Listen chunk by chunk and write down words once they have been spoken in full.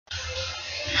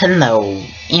Hello,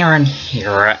 Aaron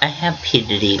here. I have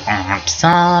PhD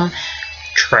Autism,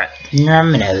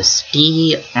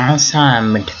 trigonometry. Also,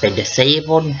 I'm mentally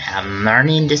disabled and have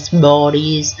learning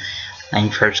disabilities. I'm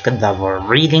first grade level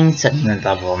reading, second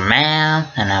level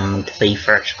math, and I'm mentally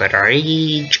first grader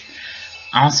age.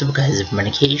 Also, because of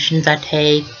medications I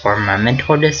take for my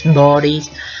mental disabilities,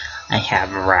 I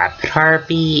have rapid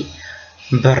heartbeat,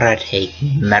 but I take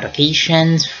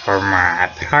medications for my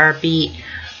rapid heartbeat.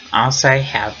 Also, I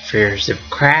have fears of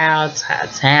crowds, loud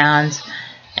sounds,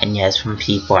 and yes, when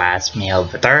people ask me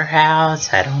over their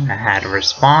house, I don't know how to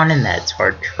respond, and that's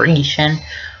hard to reach.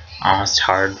 Also, it's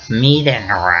hard for me to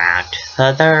interact with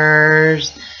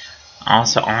others.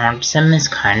 Also, autism is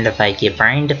kind of like a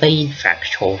brain delayed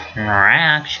factual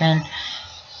interaction,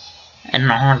 and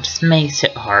autism makes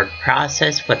it hard to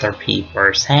process what other people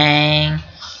are saying.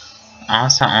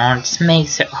 Also, autism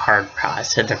makes it hard to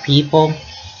process other people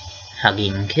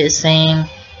hugging and kissing,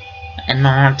 and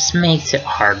autism makes it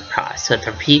hard to process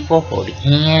other people holding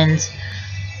hands.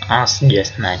 Also,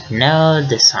 just let you know,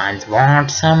 the signs of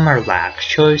autism are lack of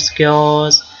social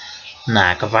skills,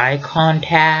 lack of eye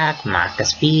contact, lack of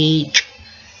speech,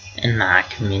 and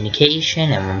lack of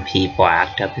communication. And when people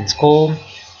act up in school,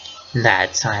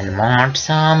 that's sign of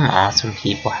autism. Also, when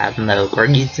people have low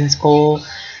grades in school,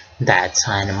 that's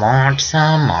sign of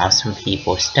autism. Also, when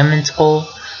people stem in school,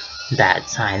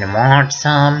 that's sign of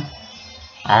autism.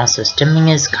 Also, stimming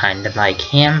is kind of like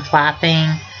hand flapping,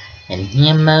 and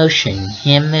hand motion,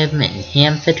 hand movement, and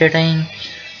hand fidgeting.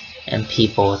 And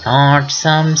people with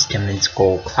autism stem in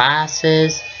school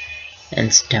classes,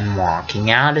 and stem walking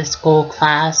out of school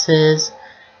classes.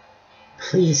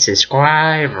 Please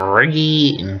subscribe,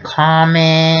 rate, and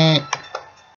comment.